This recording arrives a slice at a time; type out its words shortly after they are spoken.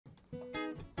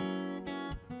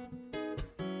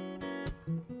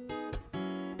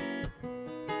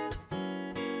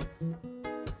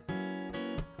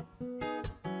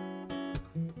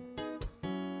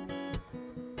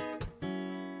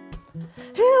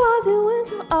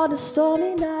winter on a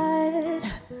stormy night.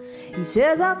 He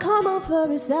says I'll come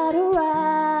over, is that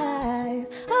alright?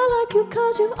 I like you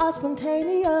cause you are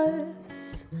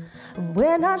spontaneous. And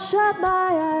when I shut my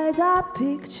eyes, I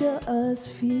picture us.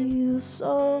 Feel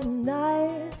so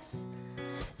nice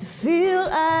to feel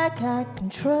like I can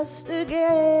trust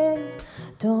again.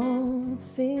 Don't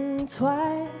think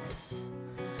twice.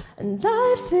 And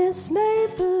life is made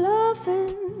for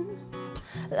loving.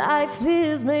 Life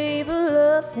is made for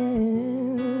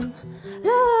loving.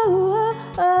 Oh,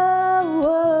 oh,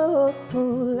 oh, oh.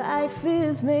 Life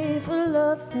is made for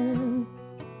loving.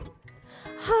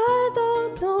 I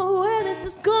don't know where this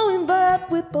is going, but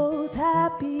we're both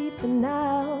happy for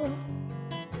now.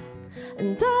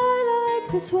 And I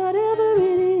like this whatever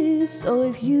it is, so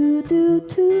if you do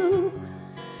too,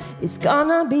 it's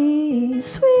gonna be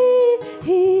sweet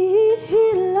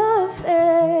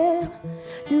loving.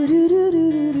 Do do do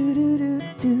do do do do do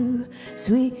do.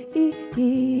 Sweet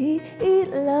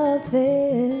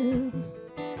loving.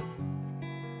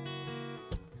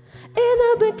 In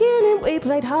the beginning we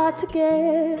played hard to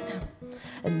get,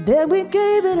 and then we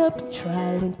gave it up and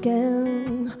tried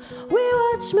again. We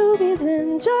watched movies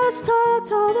and just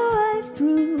talked all the way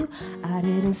through. I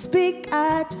didn't speak,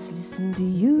 I just listened to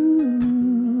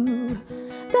you.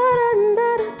 Da da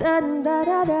da da da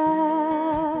da da.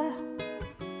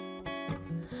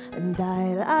 And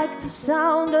I like the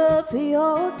sound of the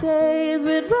old days.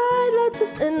 We'd write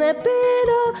letters and there'd be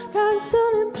no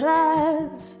cancelling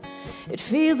plans. It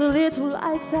feels a little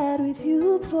like that with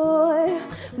you, boy,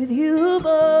 with you,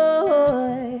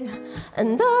 boy.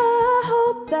 And I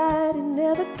hope that it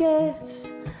never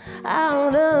gets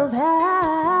out of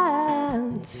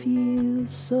hand. It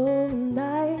feels so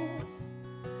nice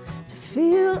to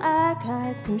feel like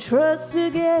I can trust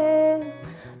again.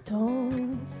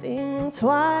 Don't think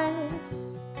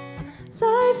twice.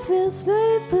 Life is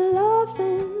made for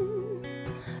loving.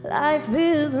 Life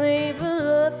is made for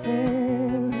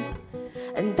loving.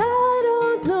 And I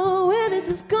don't know where this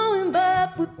is going,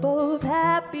 but we're both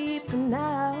happy for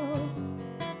now.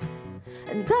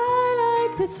 And I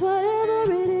like this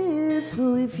whatever it is,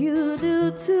 so if you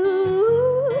do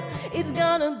too, it's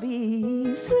gonna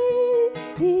be sweet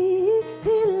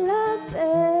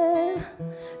loving.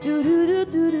 Do do do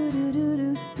do do do do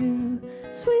do do.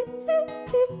 Sweet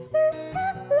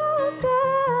loving.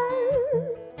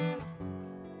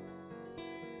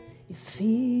 It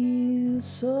feels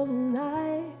so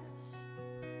nice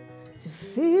to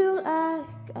feel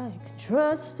like I can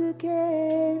trust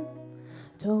again.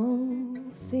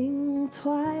 Don't think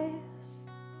twice.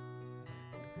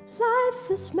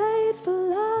 Life is made for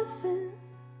loving.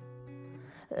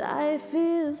 Life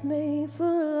is made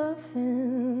for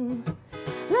loving.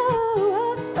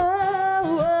 Oh,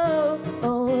 oh, oh,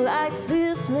 oh. Life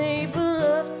is made for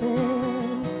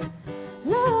loving.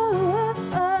 Oh,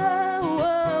 oh,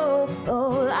 oh,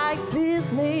 oh. Life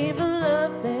is made for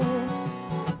loving.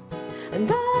 And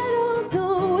I don't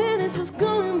know where this is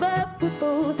going, but we're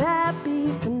both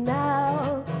happy for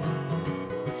now.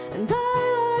 And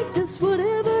I like this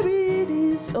whatever it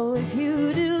is, so if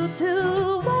you do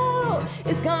too, well,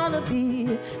 it's gonna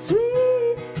be sweet